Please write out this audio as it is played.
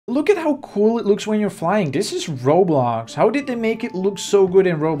Look at how cool it looks when you're flying. This is Roblox. How did they make it look so good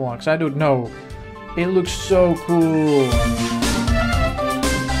in Roblox? I don't know. It looks so cool.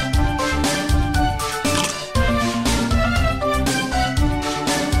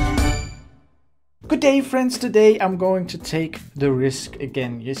 Good day, friends. Today I'm going to take the risk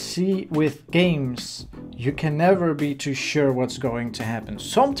again. You see, with games, you can never be too sure what's going to happen.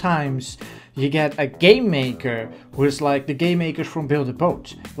 Sometimes you get a game maker who is like the game makers from Build a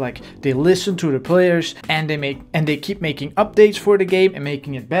Boat. Like, they listen to the players and they keep making updates for the game and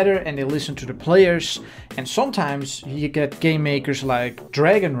making it better, and they listen to the players. And sometimes you get game makers like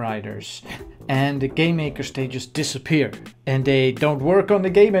Dragon Riders, and the game makers, they just disappear and they don't work on the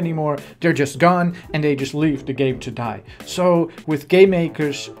game anymore. They're just gone and they just leave the game to die. So with game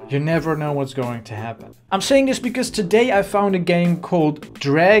makers, you never know what's going to happen. I'm saying this because today I found a game called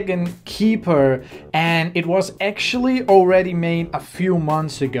Dragon Keeper, and it was actually already made a few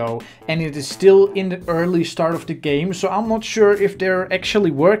months ago, and it is still in the early start of the game, so I'm not sure if they're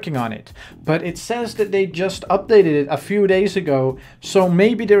actually working on it. But it says that they just updated it a few days ago, so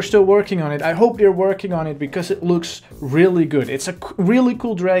maybe they're still working on it. I hope they're working on it because it looks really good. It's a really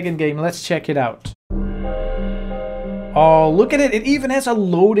cool dragon game. Let's check it out. Oh, look at it. It even has a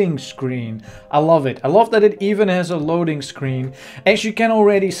loading screen. I love it. I love that it even has a loading screen. As you can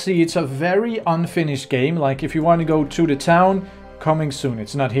already see, it's a very unfinished game. Like, if you want to go to the town, coming soon.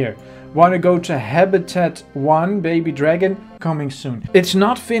 It's not here. Want to go to Habitat 1, Baby Dragon, coming soon. It's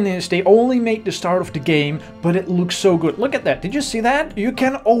not finished. They only made the start of the game, but it looks so good. Look at that. Did you see that? You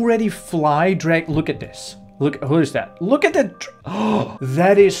can already fly Look at this. Look, who is that? Look at that. Oh,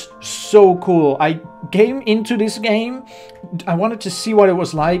 that is so cool. I came into this game, I wanted to see what it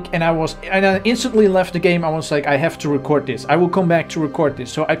was like, and I instantly left the game. I was like, I have to record this. I will come back to record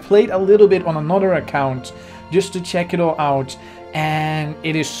this. So I played a little bit on another account just to check it all out. And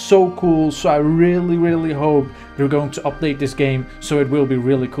it is so cool, so I really hope they're going to update this game, so it will be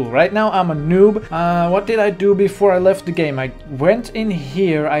really cool. Right now I'm a noob. What did I do before I left the game? I went in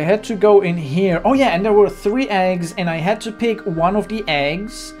here, I had to go in here. Oh yeah, and there were 3 eggs, and I had to pick one of the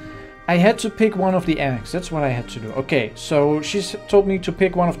eggs. That's what I had to do. Okay, so she's told me to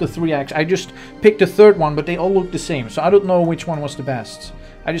pick one of the 3 eggs. I just picked the 3rd one, but they all look the same, so I don't know which one was the best.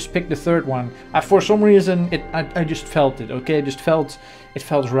 I just picked the 3rd one. For some reason, I just felt it, okay? It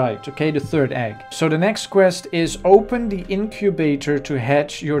felt right, okay? The 3rd egg. So the next quest is open the incubator to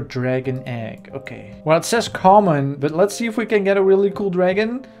hatch your dragon egg. Okay. Well, it says common, but let's see if we can get a really cool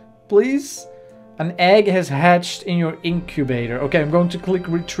dragon, please. An egg has hatched in your incubator. Okay, I'm going to click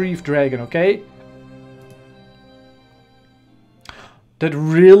retrieve dragon, okay? That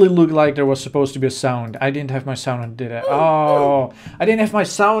really looked like there was supposed to be a sound. I didn't have my sound on, did I? Oh, I didn't have my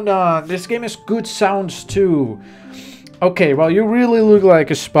sound on. This game has good sounds too. Okay, well, you really look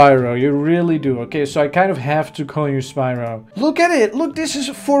like a Spyro. You really do. Okay, so I kind of have to call you Spyro. Look at it. Look, this is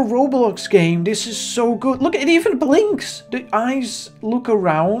for Roblox game. This is so good. Look, it even blinks. The eyes look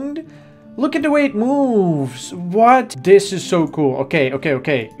around. Look at the way it moves. What? This is so cool.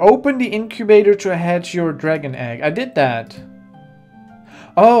 Okay. Open the incubator to hatch your dragon egg. I did that.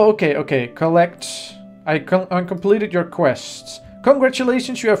 Oh, okay. Collect. I completed your quests.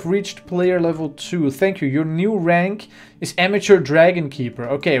 Congratulations, you have reached player level 2. Thank you. Your new rank is amateur dragon keeper.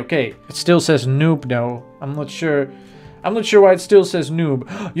 Okay. It still says noob though. I'm not sure why it still says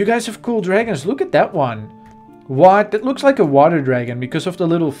noob. You guys have cool dragons. Look at that one. What? That looks like a water dragon because of the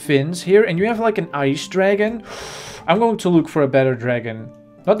little fins here. And you have like an ice dragon. I'm going to look for a better dragon.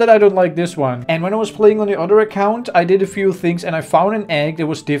 Not that I don't like this one. And when I was playing on the other account, I did a few things and I found an egg that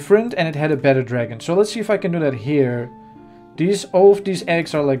was different and it had a better dragon. So let's see if I can do that here. All of these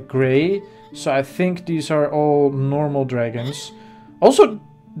eggs are like gray. So I think these are all normal dragons. Also,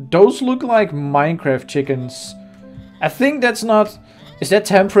 those look like Minecraft chickens. I think that's not... Is that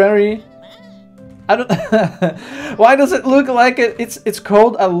temporary? I don't... Why does it look like it? It's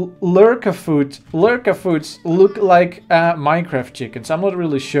called a lurkafoot. Lurkafoots look like Minecraft chickens. I'm not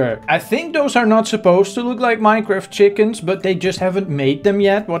really sure. I think those are not supposed to look like Minecraft chickens, but they just haven't made them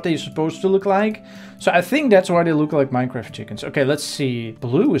yet, what they're supposed to look like. So I think that's why they look like Minecraft chickens. Okay, let's see.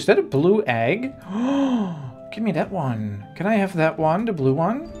 Blue, is that a blue egg? Give me that one. Can I have that one, the blue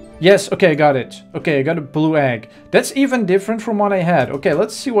one? Yes, okay, I got it. Okay, I got a blue egg. That's even different from what I had. Okay,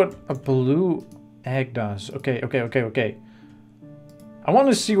 let's see what a blue egg does. Okay. I want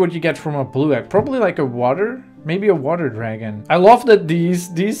to see what you get from a blue egg. Probably like a water, maybe a water dragon. I love that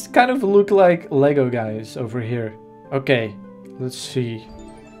these kind of look like Lego guys over here. Okay, let's see.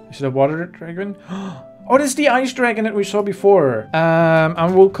 Is it a water dragon? Oh, that's the ice dragon that we saw before. I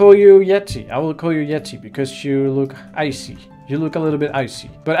will call you Yeti. I will call you Yeti because you look icy. You look a little bit icy.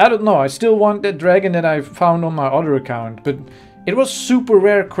 But I don't know. I still want that dragon that I found on my other account. But it was super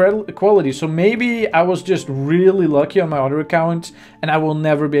rare quality. So maybe I was just really lucky on my other account. And I will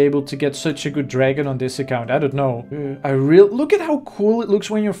never be able to get such a good dragon on this account. I don't know. Look at how cool it looks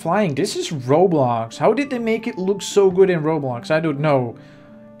when you're flying. This is Roblox. How did they make it look so good in Roblox? I don't know.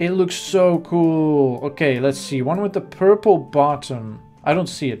 It looks so cool. Okay, let's see. One with the purple bottom. I don't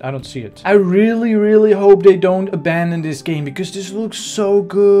see it. I don't see it. I really, really hope they don't abandon this game because this looks so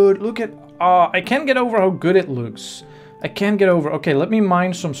good. Look at... I can't get over how good it looks. I can't get over... Okay, let me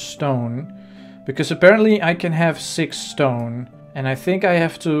mine some stone. Because apparently I can have 6 stone. And I think I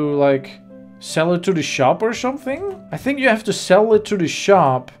have to, like, sell it to the shop or something? I think you have to sell it to the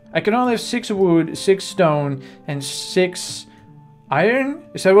shop. I can only have 6 wood, 6 stone, and 6... iron?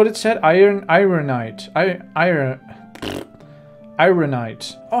 Is that what it said? Ironite.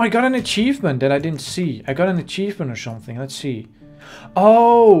 Ironite. Oh, I got an achievement that I didn't see. I got an achievement or something. Let's see.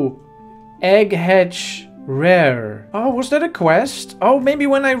 Oh! Egg hatch rare. Oh, was that a quest? Oh, maybe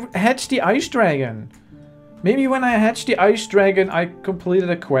when I hatched the ice dragon. Maybe when I hatched the ice dragon, I completed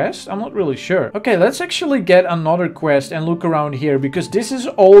a quest? I'm not really sure. Okay, let's actually get another quest and look around here. Because this is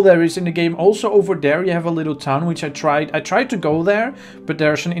all there is in the game. Also over there you have a little town, which I tried to go there. But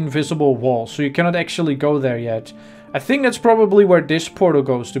there's an invisible wall. So you cannot actually go there yet. I think that's probably where this portal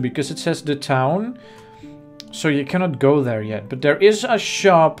goes to. Because it says the town. So you cannot go there yet. But there is a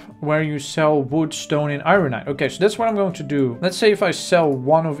shop where you sell wood, stone, and ironite. Okay, so that's what I'm going to do. Let's say if I sell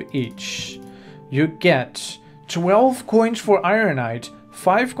 1 of each. You get 12 coins for ironite,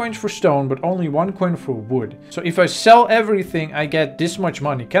 5 coins for stone, but only 1 coin for wood. So if I sell everything, I get this much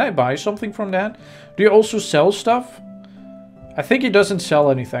money. Can I buy something from that? Do you also sell stuff? I think it doesn't sell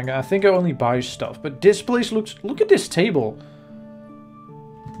anything. I think I only buy stuff. But this place looks... Look at this table.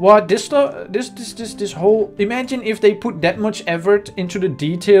 What? This stuff... This whole... Imagine if they put that much effort into the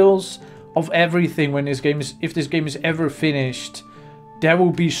details of everything when this game is... If this game is ever finished... That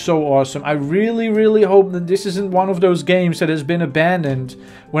would be so awesome. I really, really hope that this isn't one of those games that has been abandoned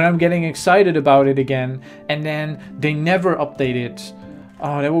when I'm getting excited about it again and then they never update it.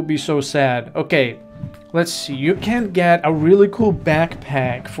 Oh, that would be so sad. Okay, let's see. You can get a really cool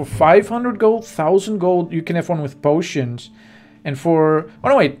backpack for 500 gold, 1000 gold. You can have one with potions. And for... Oh,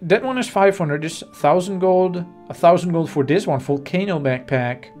 no, wait. That one is 500. This 1000 gold. 1000 gold for this one. Volcano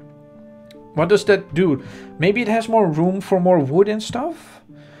backpack. What does that do? Maybe it has more room for more wood and stuff?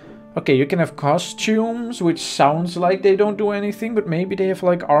 Okay, you can have costumes, which sounds like they don't do anything, but maybe they have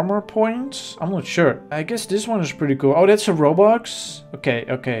like armor points? I'm not sure. I guess this one is pretty cool. Oh, that's a Roblox? Okay,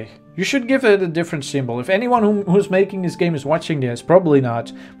 okay. You should give it a different symbol. If anyone who's making this game is watching this, probably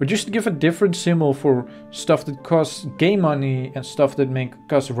not. But you should give a different symbol for stuff that costs game money and stuff that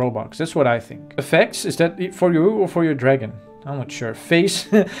costs Robux. That's what I think. Effects, is that for you or for your dragon? I'm not sure.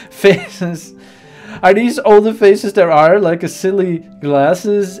 Faces. Are these all the faces there are? Like a silly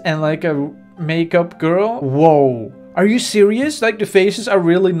glasses and like a makeup girl? Whoa. Are you serious? Like the faces are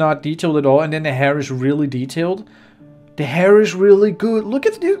really not detailed at all and then the hair is really detailed? The hair is really good. Look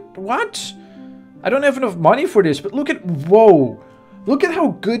at this. What? I don't have enough money for this, but look at... Whoa. Look at how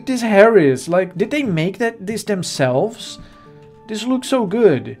good this hair is. Like, did they make this themselves? This looks so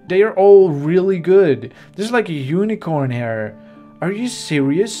good. They are all really good. This is like a unicorn hair. Are you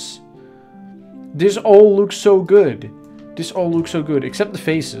serious? This all looks so good. This all looks so good. Except the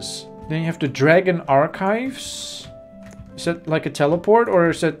faces. Then you have the Dragon Archives. Is that like a teleport? Or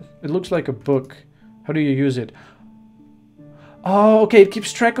is that... It looks like a book. How do you use it? Oh, okay. It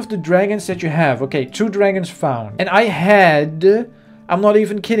keeps track of the dragons that you have. Okay, 2 dragons found. And I had... I'm not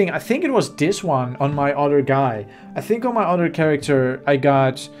even kidding. I think it was this one on my other guy. I think on my other character I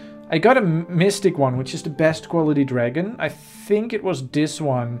got a mystic one, which is the best quality dragon. I think it was this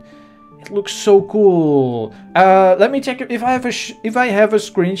one. It looks so cool. Let me check if I have a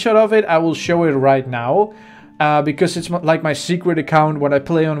screenshot of it. I will show it right now. Because it's like my secret account, what I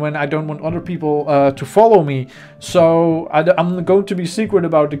play on when I don't want other people to follow me. So I'm going to be secret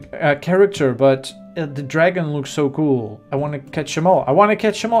about the character, but the dragon looks so cool. I want to catch them all. I want to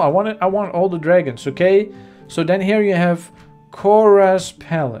catch them all. I want all the dragons, okay? So then here you have Korra's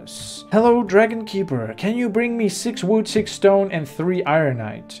Palace. Hello, Dragon Keeper. Can you bring me 6 wood, 6 stone, and 3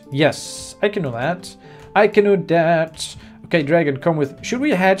 ironite? Yes, I can do that. I can do that. Okay, dragon, come with... Should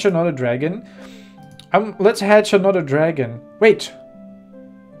we hatch another dragon? Let's hatch another dragon. Wait.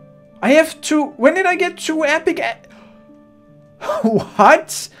 I have 2... When did I get 2 epic...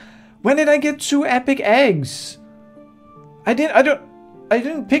 What? When did I get 2 epic eggs? I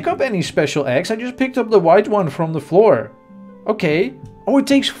didn't pick up any special eggs. I just picked up the white one from the floor. Okay. Oh, it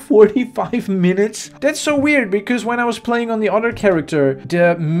takes 45 minutes? That's so weird, because when I was playing on the other character,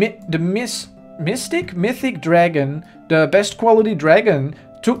 the mythic dragon, the best quality dragon,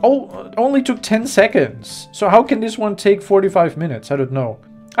 only took 10 seconds. So how can this one take 45 minutes? I don't know.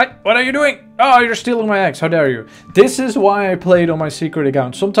 Hi, what are you doing? Oh, you're stealing my eggs. How dare you? This is why I played on my secret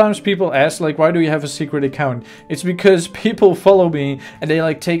account. Sometimes people ask, like, why do you have a secret account? It's because people follow me and they,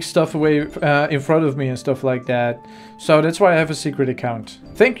 like, take stuff away in front of me and stuff like that. So that's why I have a secret account.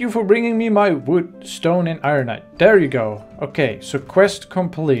 Thank you for bringing me my wood, stone, and ironite. There you go. Okay, so quest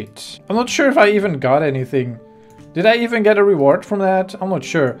complete. I'm not sure if I even got anything. Did I even get a reward from that? I'm not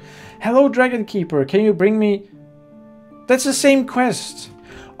sure. Hello, Dragon Keeper. Can you bring me... That's the same quest.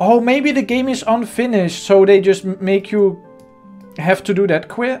 Oh, maybe the game is unfinished, so they just make you have to do that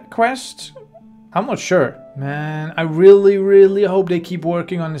quest? I'm not sure. Man, I really, really hope they keep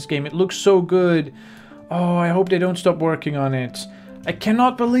working on this game. It looks so good. Oh, I hope they don't stop working on it. I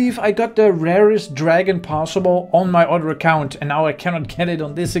cannot believe I got the rarest dragon possible on my other account, and now I cannot get it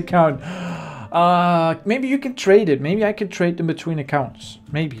on this account. Maybe you can trade it. Maybe I can trade them between accounts.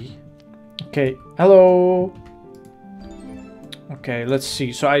 Maybe. Okay, hello. Okay, let's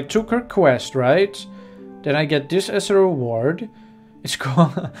see. So I took her quest, right? Then I get this as a reward. It's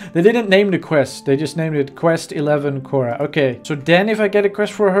called... They didn't name the quest. They just named it Quest 11 Cora. Okay. So then if I get a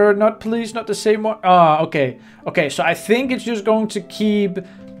quest for her, not please, not the same one. Ah, okay. Okay, so I think it's just going to keep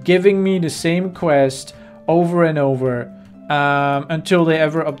giving me the same quest over and over until they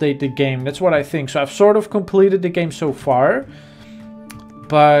ever update the game. That's what I think. So I've sort of completed the game so far.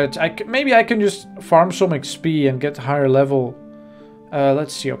 But maybe I can just farm some XP and get higher level.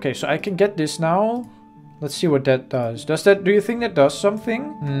 Let's see. Okay, so I can get this now. Let's see what that does. Do you think that does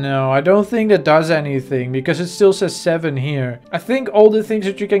something? No, I don't think that does anything because it still says 7 here. I think all the things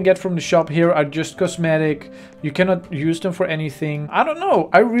that you can get from the shop here are just cosmetic. You cannot use them for anything. I don't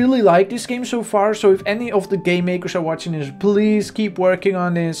know. I really like this game so far. So if any of the game makers are watching this, please keep working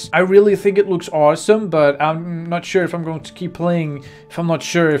on this. I really think it looks awesome, but I'm not sure if I'm going to keep playing if I'm not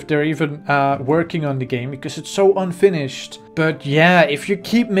sure if they're even working on the game because it's so unfinished. But yeah, if you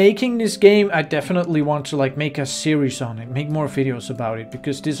keep making this game, I definitely want to like make a series on it, make more videos about it,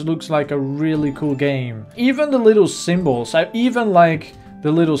 because this looks like a really cool game. Even the little symbols, I even like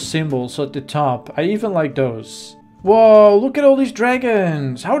the little symbols at the top. I even like those. Whoa, look at all these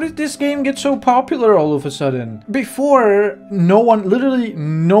dragons. How did this game get so popular all of a sudden? Before, literally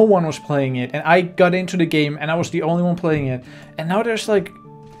no one was playing it, and I got into the game and I was the only one playing it. And now there's like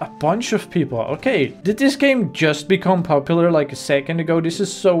a bunch of people. Okay, did this game just become popular like a second ago? This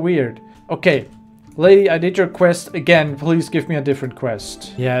is so weird. Okay, lady, I did your quest again. Please give me a different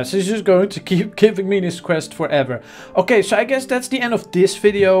quest. Yeah, she's just going to keep giving me this quest forever. Okay, so I guess that's the end of this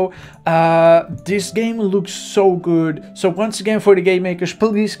video. This game looks so good. So once again, for the game makers,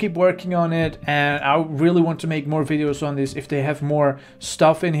 please keep working on it. And I really want to make more videos on this if they have more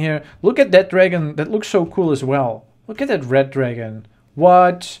stuff in here. Look at that dragon. That looks so cool as well. Look at that red dragon.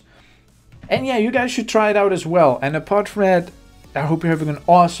 What? And yeah, you guys should try it out as well. And apart from that, I hope you're having an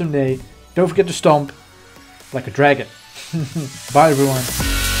awesome day. Don't forget to stomp like a dragon. Bye everyone.